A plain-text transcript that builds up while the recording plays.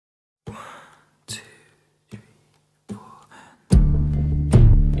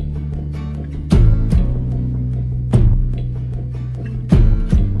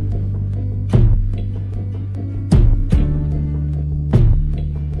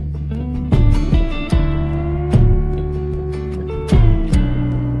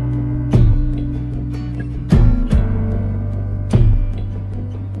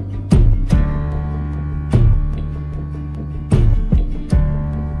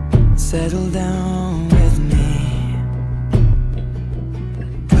Settle down with me,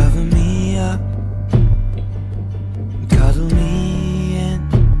 cover me up, cuddle me in,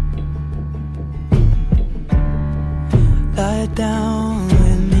 lie down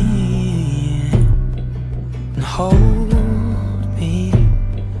with me and hold me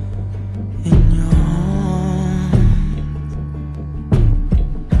in your arms.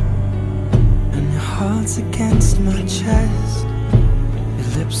 And your heart's against my chest,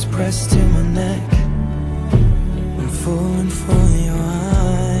 lips pressed to my neck. I'm falling for your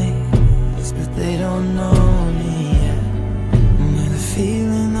eyes, but they don't know me yet. And with a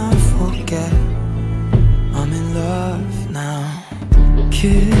feeling I forget, I'm in love now.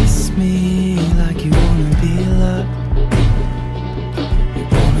 Kiss me like you wanna be loved. You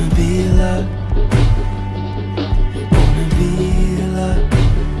wanna be loved. You wanna be loved.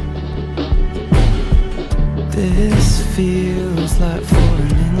 This feels like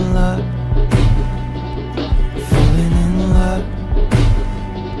falling in love, falling in love,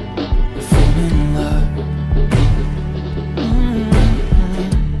 falling in love.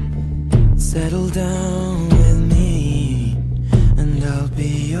 Settle down with me, and I'll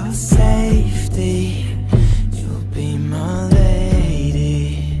be your safety. You'll be my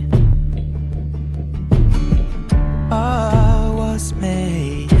lady. I was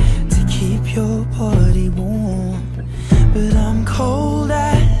made to keep your body warm, but I'm cold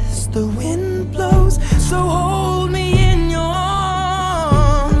as the wind blows, so hold me in your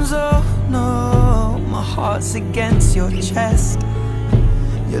arms. Oh no, my heart's against your chest,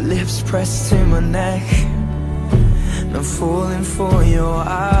 your lips pressed to my neck. I'm falling for your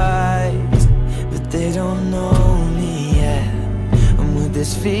eyes, but they don't know me yet. And with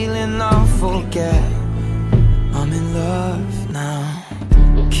this feeling I'll forget, I'm in love now.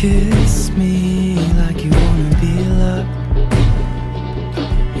 Kiss me like you wanna be loved.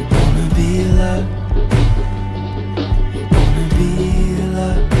 You wanna be loved. You wanna be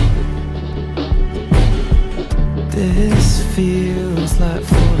loved. This feels like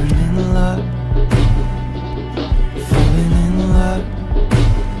falling in love, falling in love,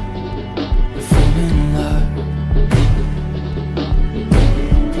 falling in love.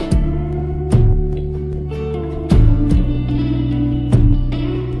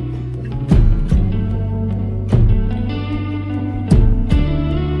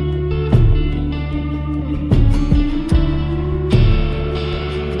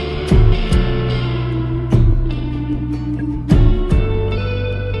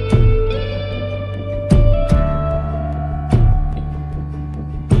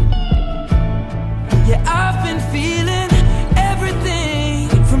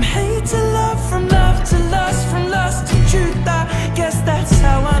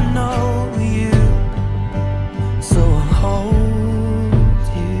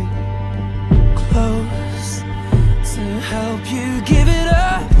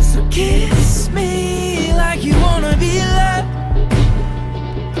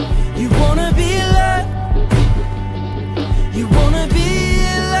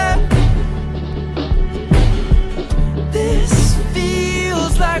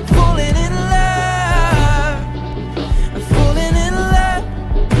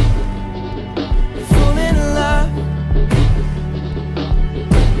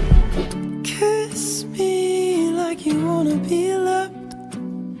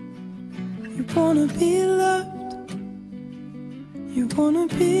 You wanna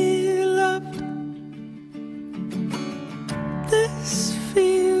be loved. This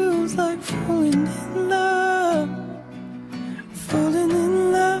feels like falling in love, falling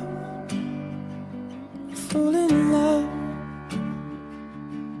in love, falling in love.